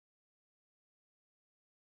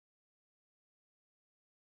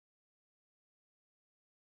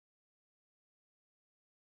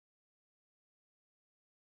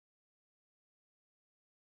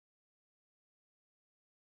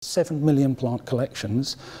7 million plant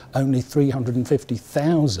collections, only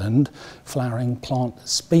 350,000 flowering plant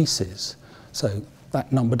species. So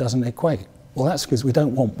that number doesn't equate. Well, that's because we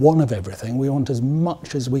don't want one of everything, we want as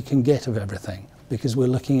much as we can get of everything, because we're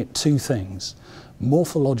looking at two things: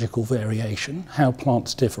 morphological variation, how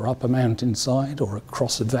plants differ up a mountainside or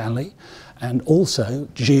across a valley, and also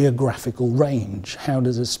geographical range, how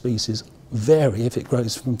does a species vary if it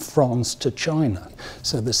grows from France to China.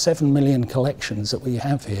 So the 7 million collections that we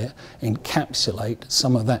have here encapsulate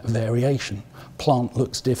some of that variation. Plant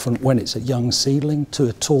looks different when it's a young seedling to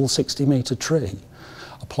a tall 60-metre tree.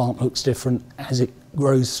 A plant looks different as it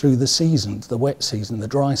grows through the seasons, the wet season, the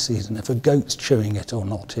dry season. If a goat's chewing it or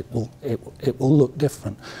not, it will look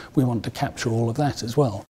different. We want to capture all of that as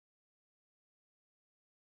well.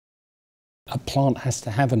 A plant has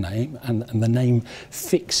to have a name, and the name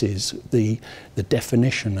fixes the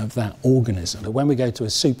definition of that organism. When we go to a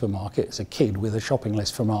supermarket as a kid with a shopping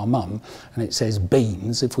list from our mum and it says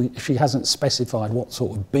beans, if she hasn't specified what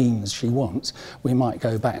sort of beans she wants, we might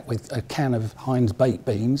go back with a can of Heinz baked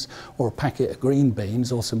beans or a packet of green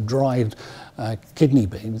beans or some dried kidney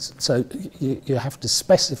beans. So you have to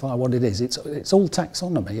specify what it is. It's all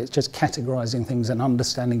taxonomy. It's just categorising things and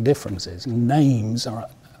understanding differences. Names are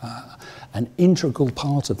an integral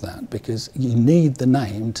part of that, because you need the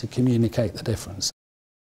name to communicate the difference.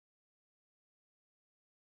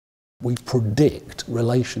 We predict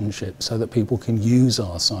relationships so that people can use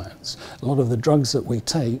our science. A lot of the drugs that we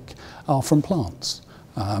take are from plants.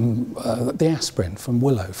 The aspirin from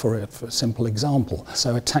willow, for a simple example.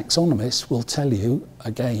 So a taxonomist will tell you,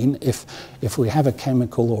 again, if we have a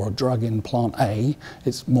chemical or a drug in plant A,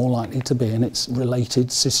 it's more likely to be in its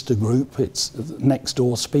related sister group, its next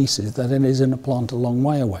door species, than it is in a plant a long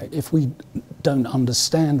way away. If we don't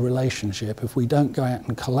understand relationship, if we don't go out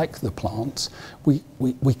and collect the plants, we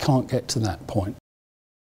can't get to that point.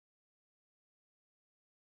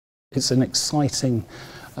 It's an exciting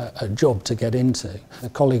a job to get into. A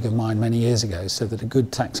colleague of mine many years ago said that a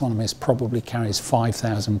good taxonomist probably carries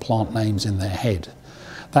 5,000 plant names in their head.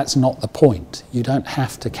 That's not the point. You don't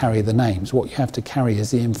have to carry the names. What you have to carry is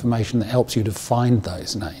the information that helps you to find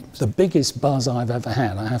those names. The biggest buzz I've ever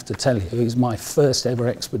had, I have to tell you, is my first ever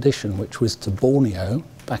expedition, which was to Borneo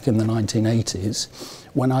back in the 1980s,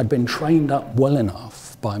 when I'd been trained up well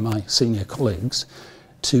enough by my senior colleagues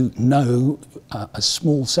to know a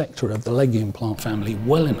small sector of the legume plant family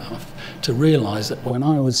well enough to realise that when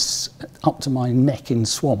I was up to my neck in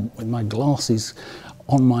swamp with my glasses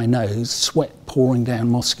on my nose, sweat pouring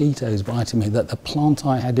down, mosquitoes biting me, that the plant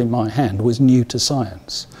I had in my hand was new to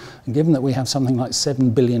science. And given that we have something like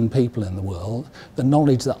 7 billion people in the world, the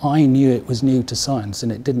knowledge that I knew it was new to science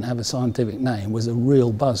and it didn't have a scientific name was a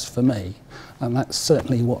real buzz for me. And that's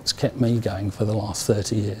certainly what's kept me going for the last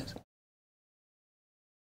 30 years.